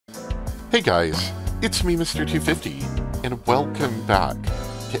Hey guys, it's me, Mr.40, and welcome back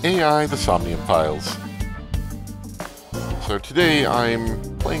to AI The Somnium Files. So today I'm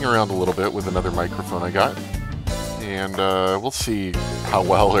playing around a little bit with another microphone I got, and we'll see how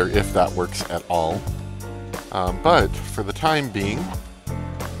well or if that works at all. But for the time being,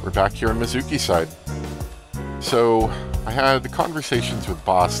 we're back here on Mizuki's side. So I had conversations with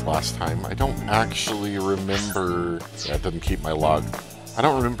Boss last time. I don't actually remember... Yeah, it doesn't keep my log. I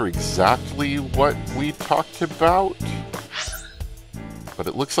don't remember exactly what we talked about, but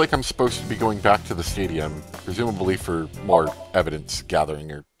it looks like I'm supposed to be going back to the stadium, presumably for more evidence gathering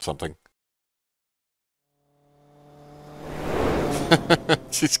or something.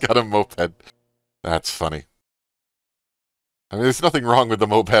 She's got a moped. That's funny. I mean, there's nothing wrong with the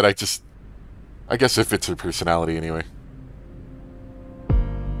moped, I guess it fits her personality anyway.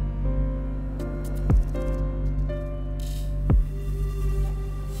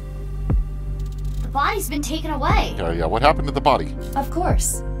 The body's been taken away. Yeah, what happened to the body? Of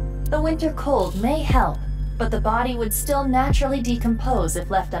course. The winter cold may help, but the body would still naturally decompose if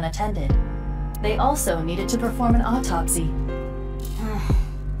left unattended. They also needed to perform an autopsy.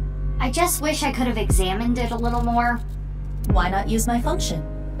 I just wish I could have examined it a little more. Why not use my function?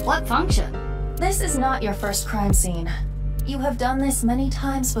 What function? This is not your first crime scene. You have done this many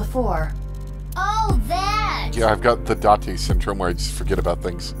times before. Oh, that! Yeah, I've got the Date syndrome where I just forget about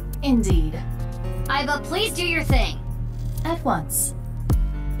things. Indeed. Iba, please do your thing. At once.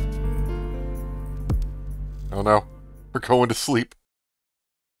 Oh no, we're going to sleep.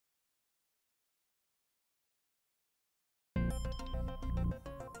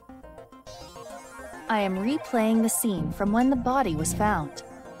 I am replaying the scene from when the body was found.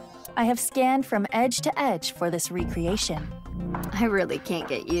 I have scanned from edge to edge for this recreation. I really can't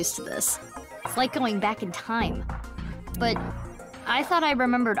get used to this. It's like going back in time. But I thought I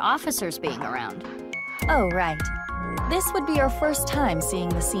remembered officers being around. Oh, right. This would be your first time seeing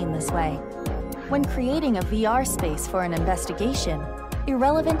the scene this way. When creating a VR space for an investigation,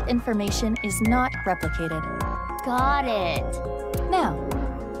 irrelevant information is not replicated. Got it. Now,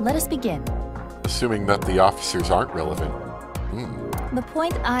 let us begin. Assuming that the officers aren't relevant. The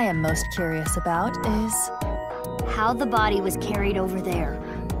point I am most curious about is how the body was carried over there.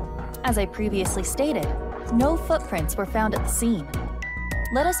 As I previously stated, no footprints were found at the scene.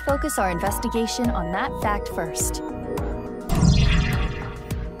 Let us focus our investigation on that fact first.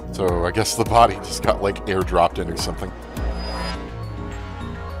 So I guess the body just got like airdropped in or something.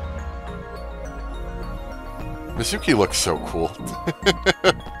 Mizuki looks so cool.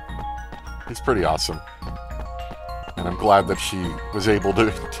 He's pretty awesome. And I'm glad that she was able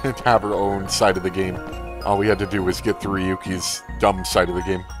to have her own side of the game. All we had to do was get through Ryuki's dumb side of the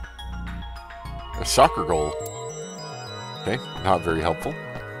game. A soccer goal. Okay, not very helpful.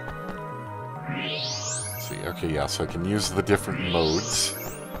 Let's see, okay, yeah, so I can use the different modes.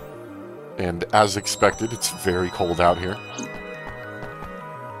 And as expected, it's very cold out here.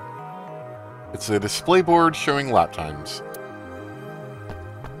 It's a display board showing lap times.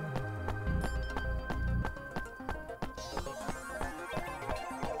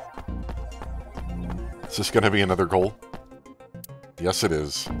 Is this going to be another goal? Yes, it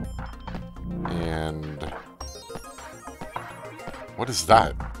is. And... what is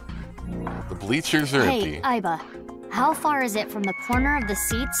that? The bleachers are empty. Hey, Iba. How far is it from the corner of the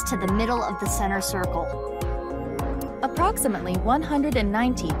seats to the middle of the center circle? Approximately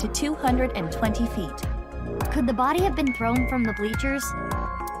 190 to 220 feet. Could the body have been thrown from the bleachers?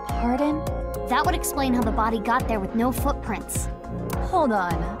 Pardon? That would explain how the body got there with no footprints. Hold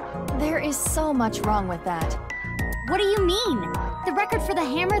on. There is so much wrong with that. What do you mean? The record for the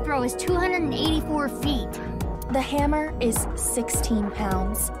hammer throw is 284 feet. The hammer is 16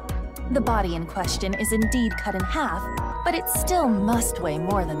 pounds. The body in question is indeed cut in half, but it still must weigh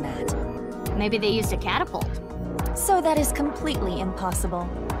more than that. Maybe they used a catapult. So that is completely impossible.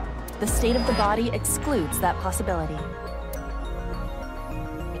 The state of the body excludes that possibility.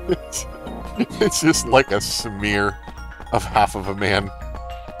 It's just like a smear of half of a man.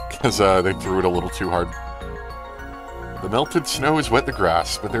 Because they threw it a little too hard. The melted snow has wet the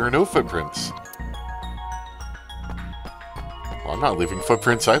grass, but there are no footprints. Well, I'm not leaving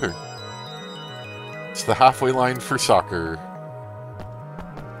footprints either. It's the halfway line for soccer.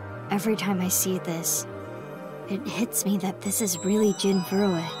 Every time I see this, it hits me that this is really Jin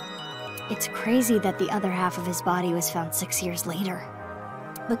Furue. It's crazy that the other half of his body was found 6 years later.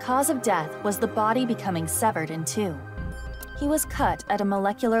 The cause of death was the body becoming severed in two. He was cut at a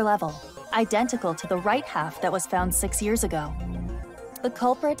molecular level, identical to the right half that was found 6 years ago. The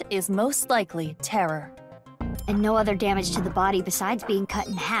culprit is most likely terror. And no other damage to the body besides being cut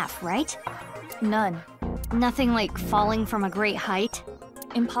in half, right? None. Nothing like falling from a great height?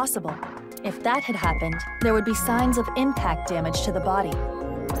 Impossible. If that had happened, there would be signs of impact damage to the body.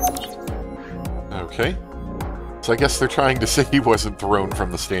 Okay. So I guess they're trying to say he wasn't thrown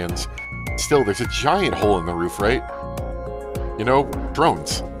from the stands. Still, there's a giant hole in the roof, right? You know,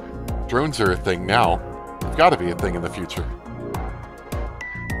 drones. Drones are a thing now. They've got to be a thing in the future.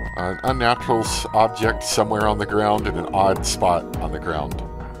 An unnatural object somewhere on the ground and an odd spot on the ground.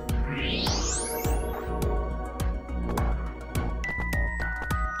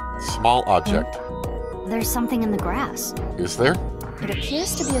 Small object. There's something in the grass. Is there? It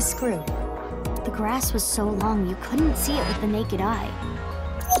appears to be a screw. The grass was so long you couldn't see it with the naked eye.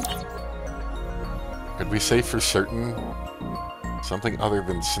 Could we say for certain something other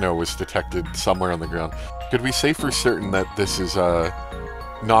than snow was detected somewhere on the ground? Could we say for certain that this is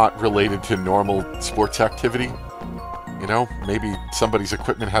not related to normal sports activity? You know, maybe somebody's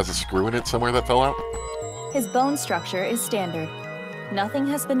equipment has a screw in it somewhere that fell out? His bone structure is standard. Nothing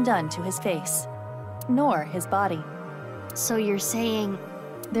has been done to his face, nor his body. So you're saying...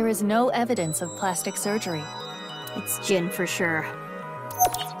 There is no evidence of plastic surgery. It's Jin for sure.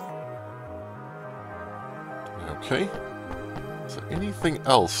 Okay. Is there anything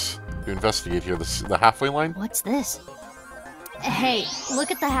else to investigate here? The halfway line? What's this? Hey,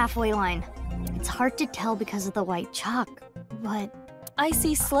 look at the halfway line. It's hard to tell because of the white chalk, but... I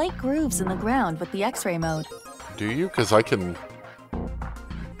see slight grooves in the ground with the X-ray mode. Do you? Because I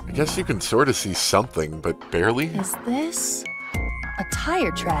guess you can sort of see something, but barely? Is this... a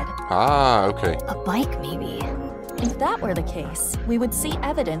tire tread? Ah, okay. A bike, maybe. If that were the case, we would see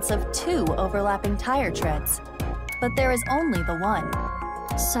evidence of 2 overlapping tire treads. But there is only the one.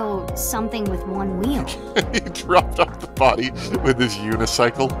 So, something with one wheel. He dropped off the body with his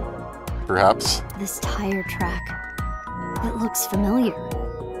unicycle, perhaps? This tire track. It looks familiar.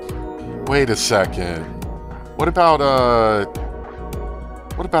 Wait a second. What about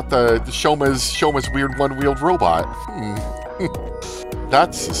the Shoma's weird one-wheeled robot?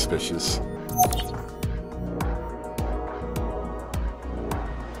 That's suspicious.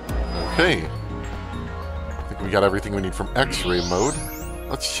 Okay. I think we got everything we need from X-ray mode.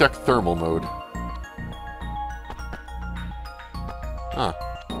 Let's check thermal mode. Huh.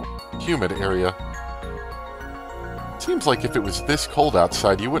 Humid area. Seems like if it was this cold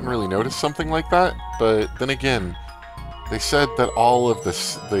outside, you wouldn't really notice something like that. But then again, they said that all of the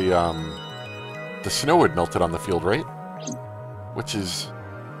snow had melted on the field, right? Which is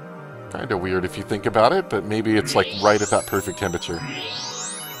kind of weird if you think about it, but maybe it's like right at that perfect temperature.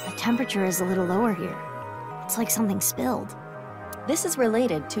 The temperature is a little lower here. It's like something spilled. This is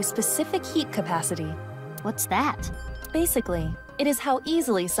related to specific heat capacity. What's that? Basically, it is how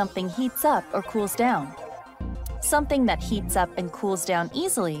easily something heats up or cools down. Something that heats up and cools down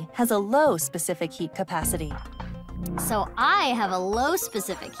easily has a low specific heat capacity. So I have a low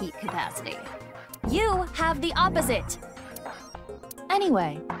specific heat capacity. You have the opposite!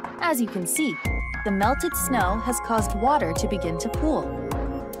 Anyway, as you can see, the melted snow has caused water to begin to pool.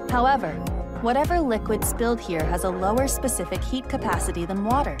 However, whatever liquid spilled here has a lower specific heat capacity than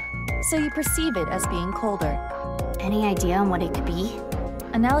water, so you perceive it as being colder. Any idea on what it could be?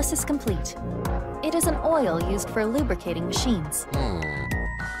 Analysis complete. It is an oil used for lubricating machines.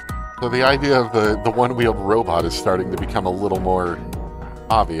 So the idea of the one-wheeled robot is starting to become a little more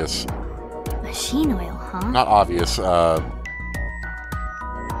obvious. Machine oil, huh? Not obvious, I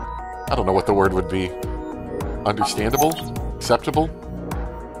don't know what the word would be. Understandable? Acceptable?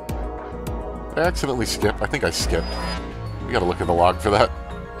 Did I accidentally skip? I think I skipped. We gotta look at the log for that.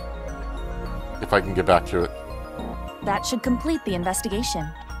 If I can get back to it. That should complete the investigation.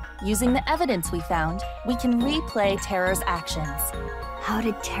 Using the evidence we found, we can replay Terror's actions. How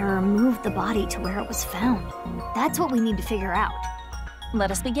did Terror move the body to where it was found? That's what we need to figure out. Let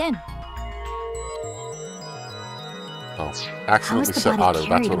us begin. Oh, How is accidentally the set body auto,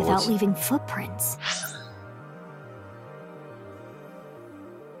 that's carried what it without was. leaving footprints?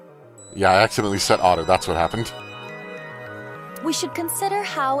 Yeah, I accidentally set auto, that's what happened. We should consider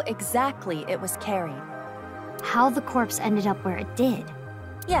how exactly it was carried. How the corpse ended up where it did.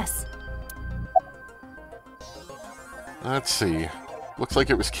 Yes. Let's see. Looks like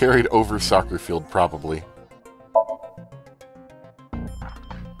it was carried over soccer field, probably.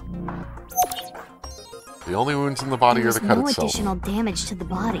 The only wounds in the body are the cut There was no itself. additional damage to the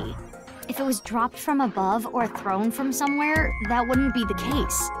body. If it was dropped from above or thrown from somewhere, that wouldn't be the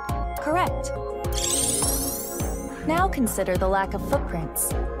case. Correct. Now consider the lack of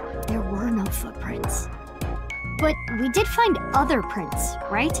footprints. There were no footprints. But we did find other prints,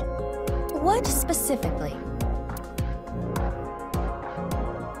 right? What specifically?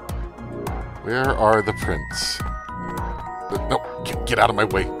 Where are the prints? No, get out of my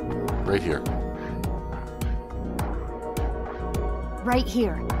way. Right here. Right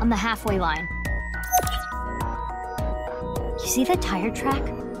here, on the halfway line. You see that tire track?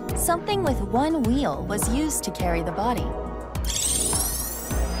 Something with one wheel was used to carry the body.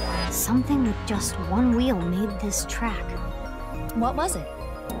 Something with just one wheel made this track. What was it?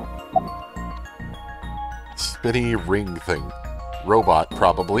 Spinny ring thing. Robot,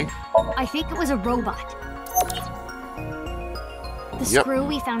 probably. I think it was a robot. The screw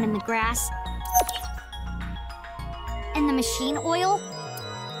we found in the grass. And the machine oil?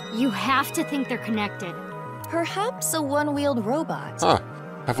 You have to think they're connected. Perhaps a one-wheeled robot. Huh.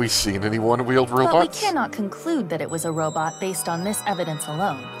 Have we seen any one-wheeled robots? But we cannot conclude that it was a robot based on this evidence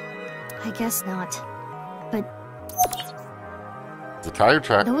alone. I guess not. But the tire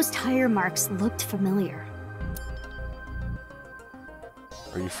track. those tire marks looked familiar.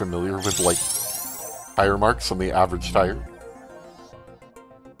 Are you familiar with, like, tire marks on the average tire?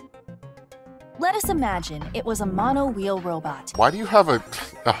 Let us imagine it was a mono-wheel robot. Why do you have a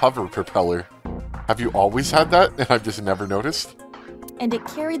hover propeller? Have you always had that and I've just never noticed? And it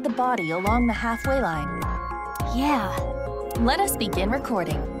carried the body along the halfway line. Yeah. Let us begin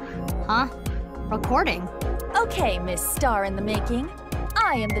recording. Huh? Recording? Okay, Miss Star in the Making.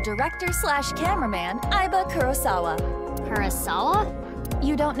 I am the director/cameraman, Aiba Kurosawa. Kurosawa?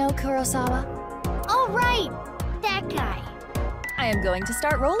 You don't know Kurosawa? Oh, right! That guy. I am going to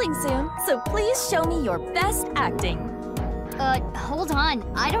start rolling soon, so please show me your best acting. Hold on.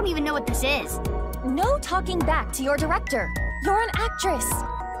 I don't even know what this is. No talking back to your director. You're an actress.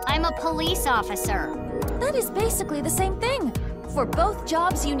 I'm a police officer. That is basically the same thing. For both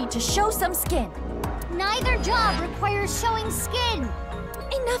jobs, you need to show some skin. Neither job requires showing skin.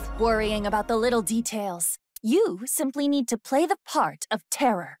 Enough worrying about the little details. You simply need to play the part of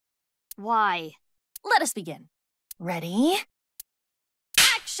terror. Why? Let us begin. Ready?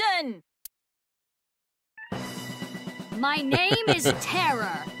 Action! My name is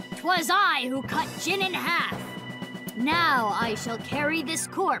Terror. 'Twas I who cut Jin in half. Now I shall carry this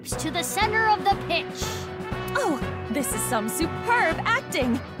corpse to the center of the pitch. Oh, this is some superb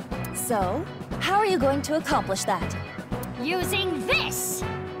acting. So, how are you going to accomplish that? Using this!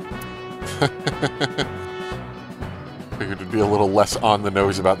 Figured it'd be a little less on the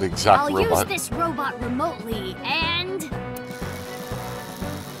nose about the exact I'll robot. use this robot remotely, and...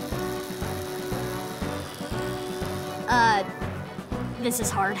 This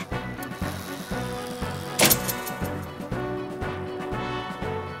is hard.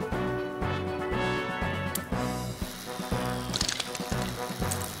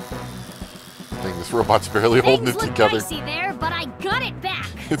 Dang, this robot's barely holding it Things look together. dicey there, but I got it back.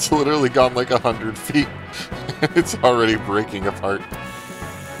 It's literally gone like 100 feet. It's already breaking apart.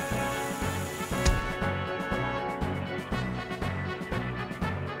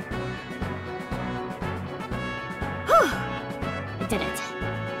 I did it.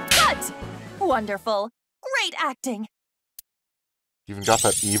 Cut! Wonderful. Great acting. You even got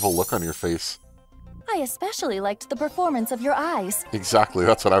that evil look on your face. I especially liked the performance of your eyes. Exactly,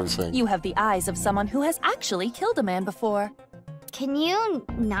 that's what I was saying. You have the eyes of someone who has actually killed a man before. Can you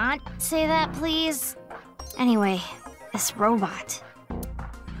not say that, please? Anyway, this robot.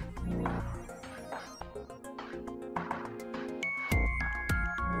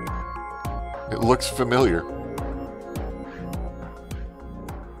 It looks familiar.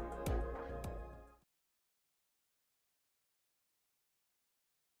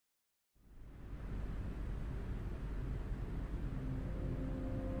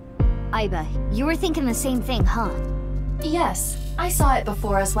 Aiba, you were thinking the same thing, huh? Yes, I saw it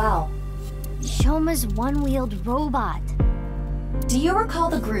before as well. Shoma's one-wheeled robot. Do you recall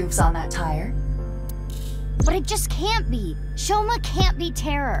the grooves on that tire? But it just can't be. Shoma can't be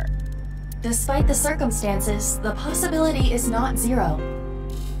Terror. Despite the circumstances, the possibility is not zero.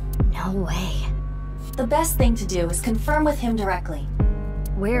 No way. The best thing to do is confirm with him directly.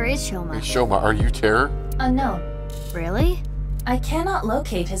 Where is Shoma? Hey, Shoma, are you Terror? Unknown. Really? I cannot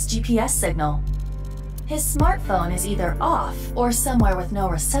locate his GPS signal. His smartphone is either off or somewhere with no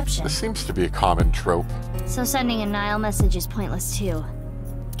reception. This seems to be a common trope. So sending a Nile message is pointless too.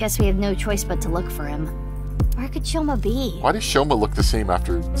 Guess we have no choice but to look for him. Where could Shoma be? Why does Shoma look the same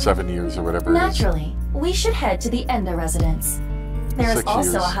after 7 years or whatever Naturally, we should head to the Enda residence. There is 6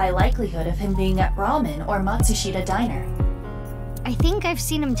 also years. a high likelihood of him being at Ramen or Matsushita Diner. I think I've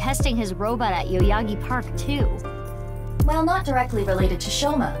seen him testing his robot at Yoyagi Park too. While not directly related to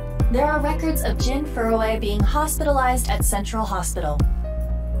Shoma, there are records of Jin Furue being hospitalized at Central Hospital.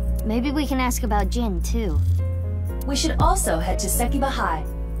 Maybe we can ask about Jin too. We should also head to Sekiba High.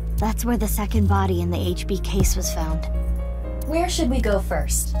 That's where the second body in the HB case was found. Where should we go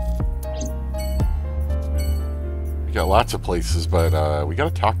first? We got lots of places, but we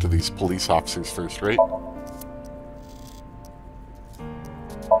gotta talk to these police officers first, right?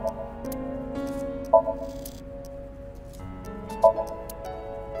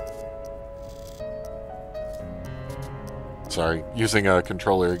 Sorry, using a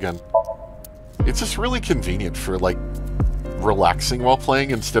controller again. It's just really convenient for, like, relaxing while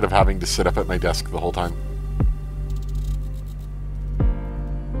playing instead of having to sit up at my desk the whole time.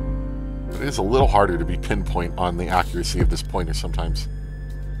 It is a little harder to be pinpoint on the accuracy of this pointer sometimes.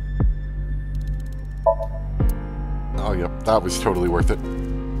 Oh, yep, that was totally worth it.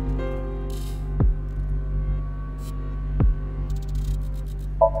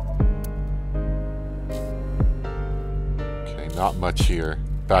 Okay, not much here.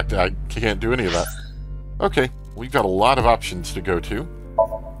 In fact, I can't do any of that. Okay, we've got a lot of options to go to.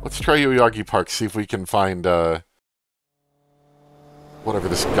 Let's try Yoyagi Park, see if we can find, whatever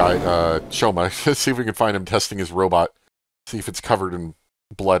this guy, Shoma, see if we can find him testing his robot. See if it's covered in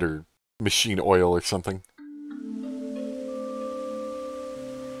blood or machine oil or something.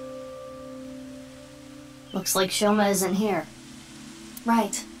 Looks like Shoma isn't here.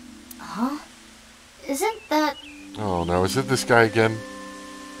 Right. Huh? Isn't that... Oh no, is it this guy again?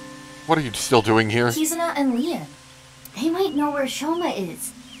 What are you still doing here? Kizuna and Leon. They might know where Shoma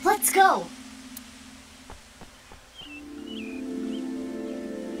is. Let's go!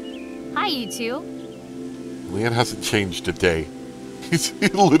 Hi, you two. Leon hasn't changed a day. He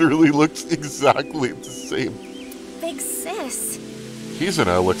literally looks exactly the same. Big sis.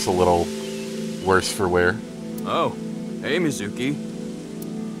 Kizuna looks a little worse for wear. Oh, hey Mizuki.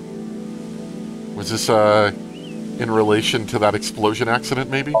 Was this, in relation to that explosion accident,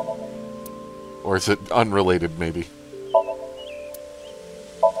 maybe? Or is it unrelated, maybe?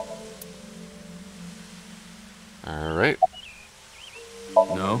 Alright.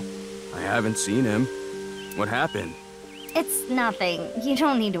 No, I haven't seen him. What happened? It's nothing. You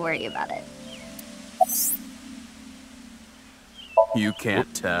don't need to worry about it. You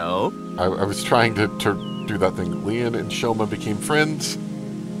can't tell? I was trying to do that thing. Leon and Shoma became friends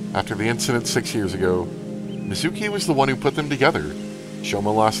after the incident 6 years ago. Mizuki was the one who put them together.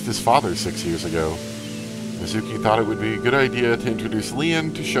 Shoma lost his father 6 years ago. Mizuki thought it would be a good idea to introduce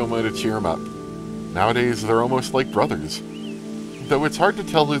Leon to Shoma to cheer him up. Nowadays, they're almost like brothers. Though it's hard to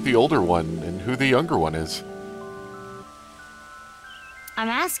tell who the older one and who the younger one is. I'm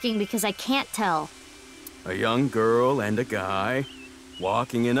asking because I can't tell. A young girl and a guy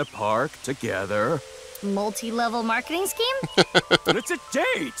walking in a park together. Multi-level marketing scheme? It's a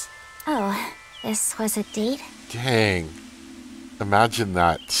date! Oh, this was a date? Dang. Imagine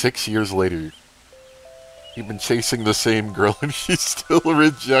that. 6 years later. You've been chasing the same girl and she's still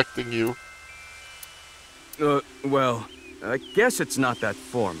rejecting you. Well, I guess it's not that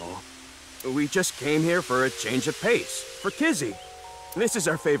formal. We just came here for a change of pace, for Kizzy. This is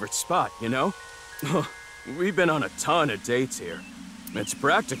our favorite spot, you know? We've been on a ton of dates here. It's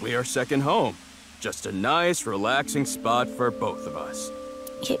practically our second home. Just a nice, relaxing spot for both of us.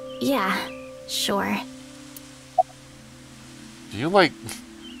 Yeah, sure. Do you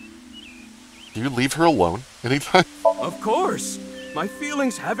leave her alone anytime? Of course! My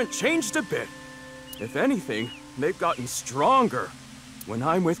feelings haven't changed a bit. If anything, they've gotten stronger. When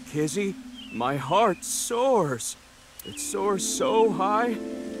I'm with Kizzy, my heart soars. It soars so high,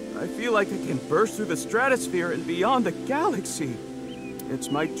 I feel like I can burst through the stratosphere and beyond the galaxy.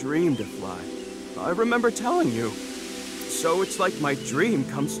 It's my dream to fly. I remember telling you. So it's like my dream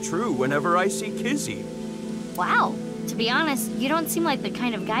comes true whenever I see Kizzy. Wow. To be honest, you don't seem like the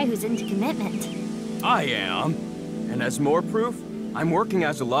kind of guy who's into commitment. I am. And as more proof, I'm working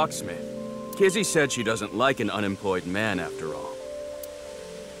as a locksmith. Kizzy said she doesn't like an unemployed man after all.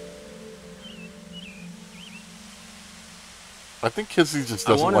 I think Kizzy just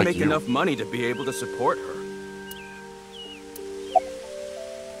I doesn't want to like make you. enough money to be able to support her.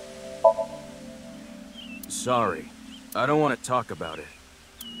 Sorry, I don't want to talk about it.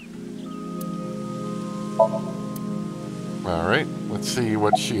 Alright, let's see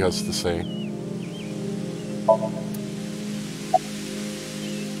what she has to say.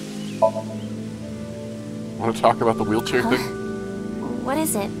 Want to talk about the wheelchair thing? What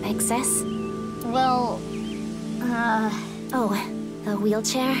is it, Big Sis? Well, Oh, the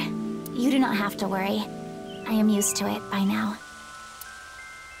wheelchair? You do not have to worry. I am used to it by now.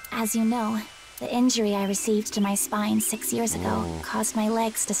 As you know, the injury I received to my spine 6 years ago caused my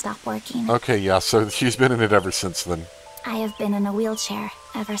legs to stop working. Okay, yeah, so she's been in it ever since then. I have been in a wheelchair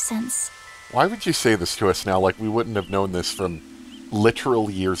ever since. Why would you say this to us now like we wouldn't have known this from literal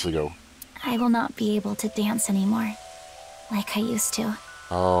years ago. I will not be able to dance anymore, like I used to.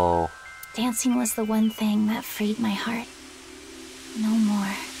 Oh. Dancing was the one thing that freed my heart. No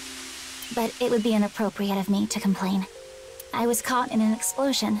more. But it would be inappropriate of me to complain. I was caught in an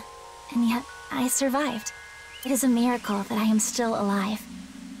explosion, and yet I survived. It is a miracle that I am still alive.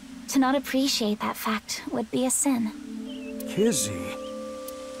 To not appreciate that fact would be a sin. Kizzy.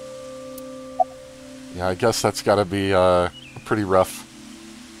 Yeah, I guess that's gotta be pretty rough.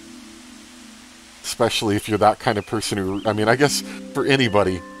 Especially if you're that kind of person who, I mean, I guess for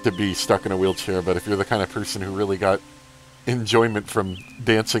anybody to be stuck in a wheelchair, but if you're the kind of person who really got enjoyment from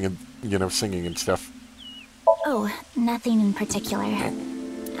dancing and, you know, singing and stuff. Oh, nothing in particular.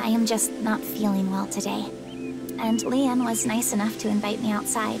 I am just not feeling well today. And Leanne was nice enough to invite me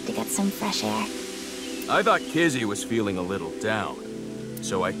outside to get some fresh air. I thought Kizzy was feeling a little down.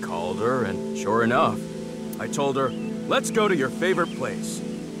 So I called her, and sure enough, I told her, let's go to your favorite place.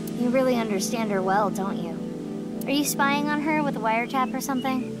 You really understand her well, don't you? Are you spying on her with a wiretap or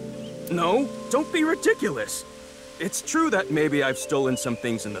something? No, don't be ridiculous. It's true that maybe I've stolen some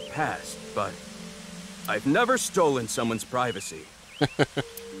things in the past, but I've never stolen someone's privacy.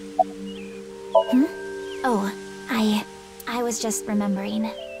 Oh, I was just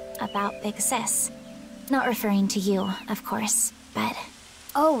remembering about Big Sis. Not referring to you, of course, but...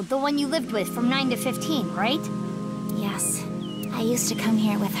 Oh, the one you lived with from 9 to 15, right? Yes. I used to come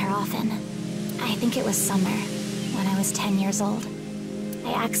here with her often. I think it was summer, when I was 10 years old.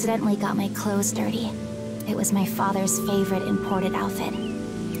 I accidentally got my clothes dirty. It was my father's favorite imported outfit.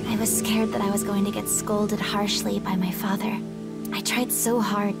 I was scared that I was going to get scolded harshly by my father. I tried so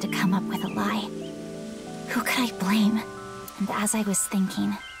hard to come up with a lie. Who could I blame? And as I was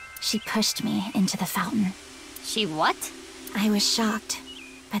thinking, she pushed me into the fountain. She what? I was shocked,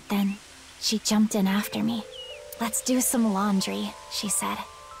 but then she jumped in after me. Let's do some laundry, she said.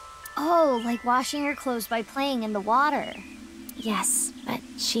 Oh, like washing your clothes by playing in the water. Yes, but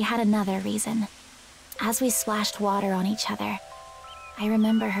she had another reason. As we splashed water on each other, I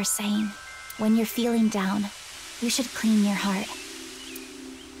remember her saying, when you're feeling down, you should clean your heart.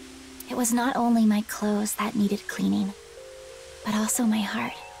 It was not only my clothes that needed cleaning, but also my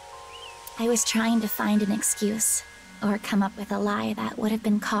heart. I was trying to find an excuse, or come up with a lie that would have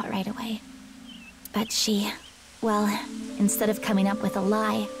been caught right away. But she, well, instead of coming up with a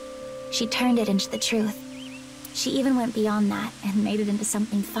lie, she turned it into the truth. She even went beyond that and made it into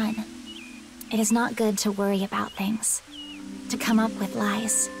something fun. It is not good to worry about things, to come up with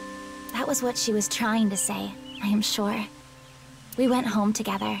lies. That was what she was trying to say, I am sure. We went home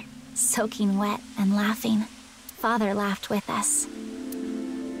together, soaking wet and laughing. Father laughed with us.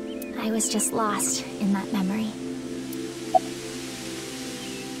 I was just lost in that memory.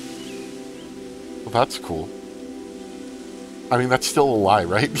 Well, that's cool. I mean, that's still a lie,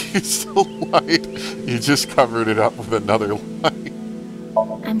 right? You still lied. You just covered it up with another lie.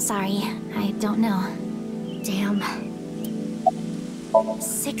 I'm sorry, I don't know. Damn.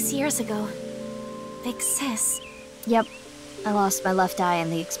 6 years ago. Big Sis. Yep. I lost my left eye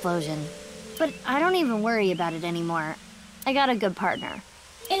in the explosion. But I don't even worry about it anymore. I got a good partner.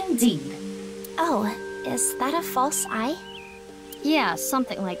 Indeed. Oh, is that a false eye? Yeah,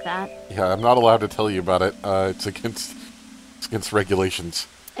 something like that. Yeah, I'm not allowed to tell you about it. It's against regulations.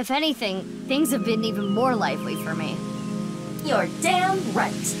 If anything, things have been even more lively for me. You're damn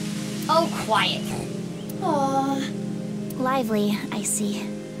right. Oh, quiet. Aww. Lively, I see.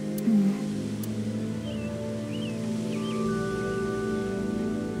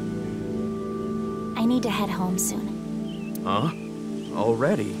 I need to head home soon. Huh?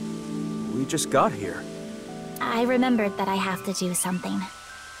 Already? We just got here. I remembered that I have to do something.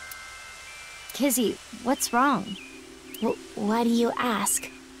 Kizzy, what's wrong? Why do you ask?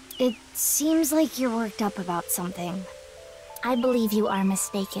 It seems like you're worked up about something. I believe you are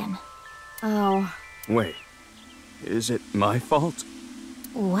mistaken. Oh. Wait. Is it my fault?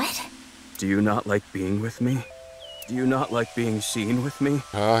 What? Do you not like being with me? Do you not like being seen with me?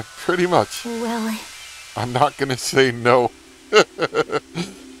 Pretty much. Well... I'm not gonna say no.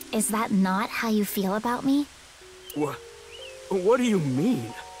 Is that not how you feel about me? What do you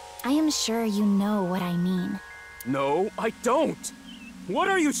mean? I am sure you know what I mean. No, I don't. What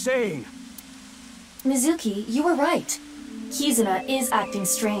are you saying? Mizuki, you were right. Kizuna is acting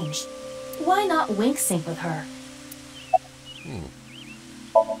strange. Why not wink sync with her?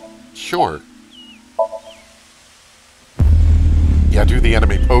 Sure. Yeah, do the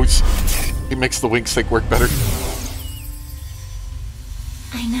anime pose. It makes the wink sync work better.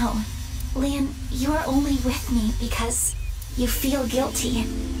 I know. Leon, you are only with me because you feel guilty.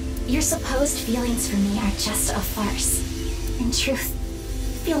 Your supposed feelings for me are just a farce. In truth,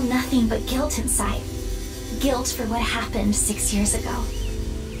 I feel nothing but guilt inside. Guilt for what happened 6 years ago.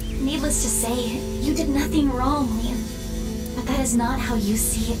 Needless to say, you did nothing wrong, Lian. But that is not how you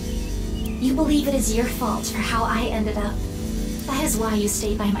see it. You believe it is your fault for how I ended up. That is why you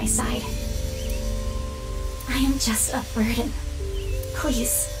stayed by my side. I am just a burden.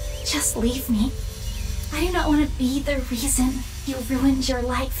 Please, just leave me. I do not want to be the reason you ruined your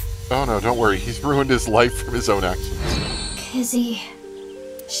life. Oh no, don't worry. He's ruined his life from his own actions. Kizzy.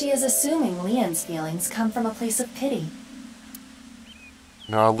 She is assuming Lian's feelings come from a place of pity.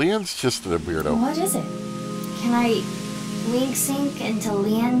 No, Leon's just a weirdo. What is it? Can I link sync into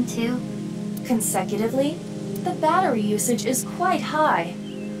Lian too? Consecutively? The battery usage is quite high.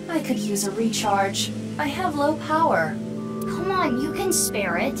 I could use a recharge. I have low power. Come on, you can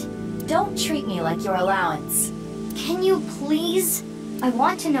spare it. Don't treat me like your allowance. Can you please? I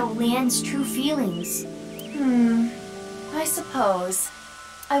want to know Lian's true feelings. I suppose.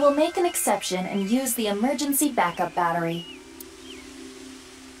 I will make an exception and use the emergency backup battery.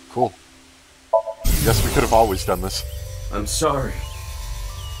 Cool. Guess we could have always done this. I'm sorry.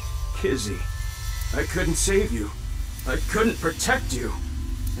 Kizzy, I couldn't save you. I couldn't protect you.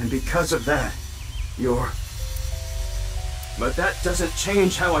 And because of that, you're... But that doesn't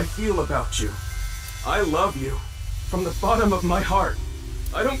change how I feel about you. I love you. From the bottom of my heart.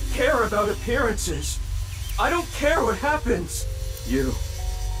 I don't care about appearances. I don't care what happens. You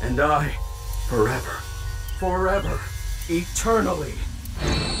and I, forever. Forever. Eternally.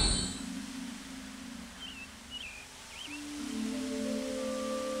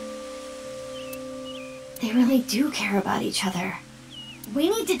 They really do care about each other. We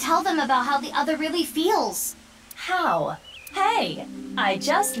need to tell them about how the other really feels. How? Hey, I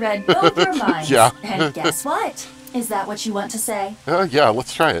just read both your minds. Yeah. And guess what? Is that what you want to say? Yeah,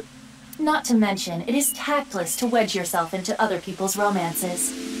 let's try it. Not to mention, it is tactless to wedge yourself into other people's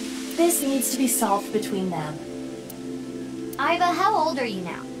romances. This needs to be solved between them. Iva, how old are you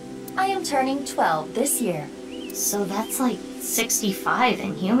now? I am turning 12 this year. So that's like 65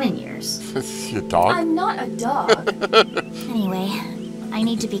 in human years. Is your dog? I'm not a dog. Anyway, I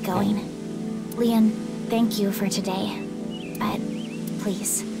need to be going. Lian, thank you for today. But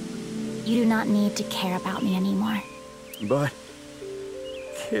please, you do not need to care about me anymore. But...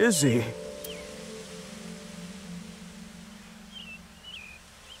 Kizzy...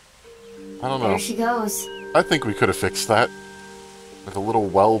 I don't know. There she goes. I think we could have fixed that. With a little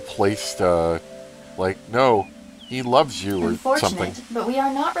well-placed, like, no, he loves you or something. Unfortunate, but we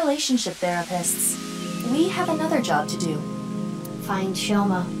are not relationship therapists. We have another job to do. Find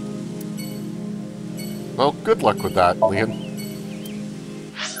Shoma. Well, good luck with that, Lian.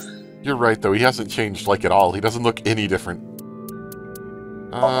 You're right, though. He hasn't changed, like, at all. He doesn't look any different.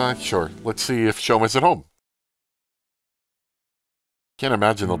 Sure. Let's see if Shoma's at home. Can't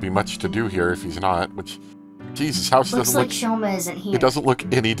imagine there'll be much to do here if he's not, which... Jesus, house Looks doesn't like look... Shoma isn't here. It doesn't look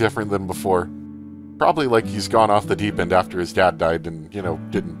any different than before. Probably like he's gone off the deep end after his dad died and, you know,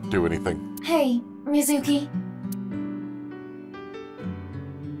 didn't do anything. Hey, Mizuki.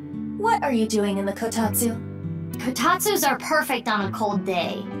 What are you doing in the kotatsu? Kotatsus are perfect on a cold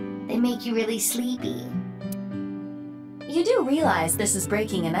day. They make you really sleepy. You do realize this is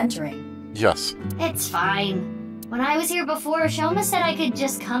breaking and entering. Yes. It's fine. When I was here before, Shoma said I could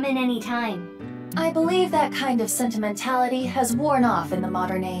just come in any time. I believe that kind of sentimentality has worn off in the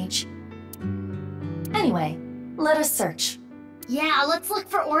modern age. Anyway, let us search. Yeah, let's look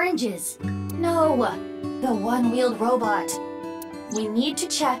for oranges. No, the one-wheeled robot. We need to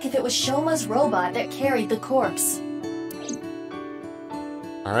check if it was Shoma's robot that carried the corpse.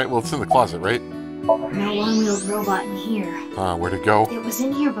 Alright, well, it's in the closet, right? No one-wheeled robot in here. Where'd it go? It was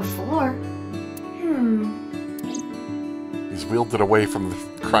in here before. He's wheeled it away from the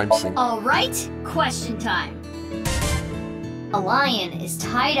crime scene. Alright, question time. A lion is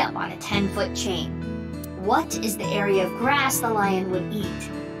tied up on a 10-foot chain. What is the area of grass the lion would eat?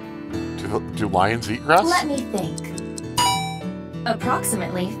 Do lions eat grass? Let me think.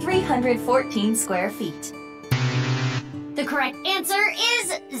 Approximately 314 square feet. The correct answer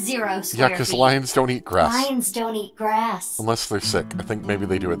is 0 square Yeah, because feet. lions don't eat grass. Lions don't eat grass. Unless they're sick. I think maybe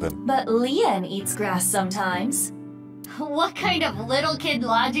they do it then. But Lian eats grass sometimes. What kind of little kid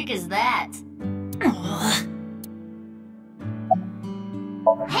logic is that?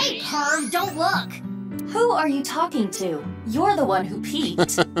 Hey, perv, don't look! Who are you talking to? You're the one who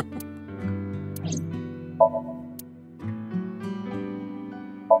peeked.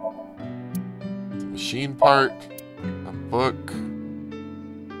 Machine part. A book.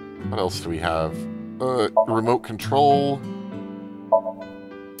 What else do we have? Remote control.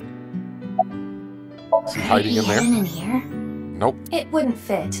 Is he hiding in there? Hidden in here? It wouldn't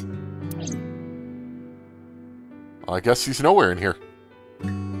fit. Well, I guess he's nowhere in here.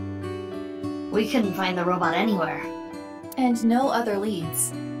 We couldn't find the robot anywhere. And no other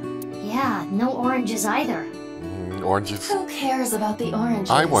leads. Yeah, no oranges either. Oranges. Who cares about the oranges?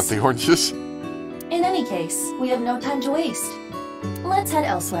 I want the oranges. In any case, we have no time to waste. Let's head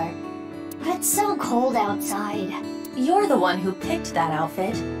elsewhere. But it's so cold outside. You're the one who picked that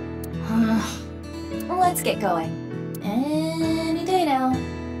outfit. Let's get going. Any day now.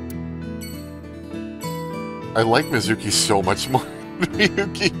 I like Mizuki so much more than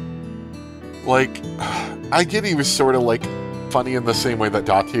Ryuki. Like, I get he was sort of like funny in the same way that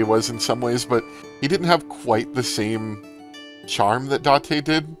Date was in some ways, but he didn't have quite the same charm that Date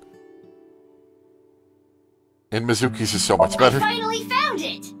did. And Mizuki's is so much better. I finally found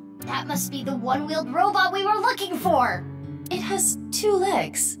it! That must be the one-wheeled robot we were looking for! It has 2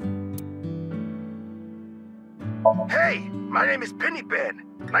 legs. Hey, my name is Pennyben.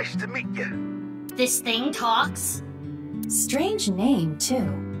 Nice to meet you. This thing talks? Strange name, too.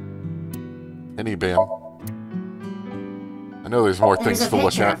 Any band. I know there's more things to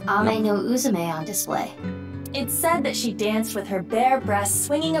look at. There's a picture of Ame no Uzume on display. It said that she danced with her bare breasts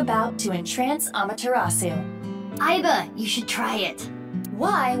swinging about to entrance Amaterasu. Aiba, you should try it.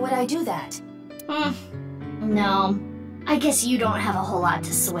 Why would I do that? No. I guess you don't have a whole lot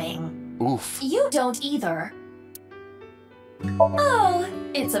to swing. Oof. You don't either. Oh,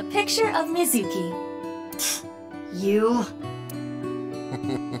 it's a picture of Mizuki. You?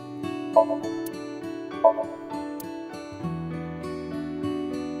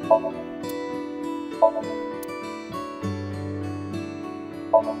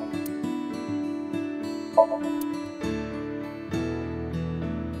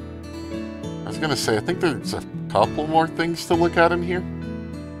 I was gonna say, I think there's a couple more things to look at in here.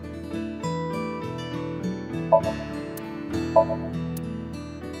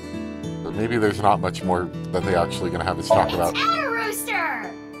 But maybe there's not much more that they actually gonna have us talk about. It's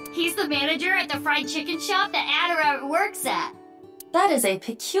Rooster! He's the manager at the fried chicken shop that Adara works at. That is a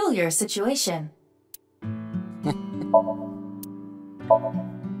peculiar situation.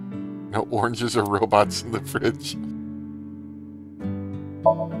 No oranges or robots in the fridge.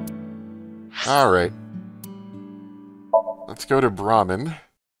 Alright. Let's go to Brahmin.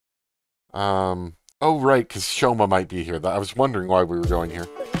 Oh, right, because Shoma might be here. I was wondering why we were going here.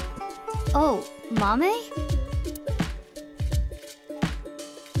 Oh, Mame?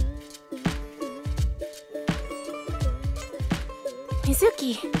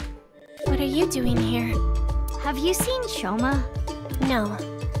 Mizuki, what are you doing here? Have you seen Shoma? No,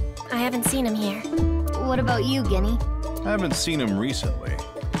 I haven't seen him here. What about you, Guinea? I haven't seen him recently.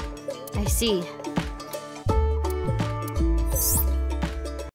 I see.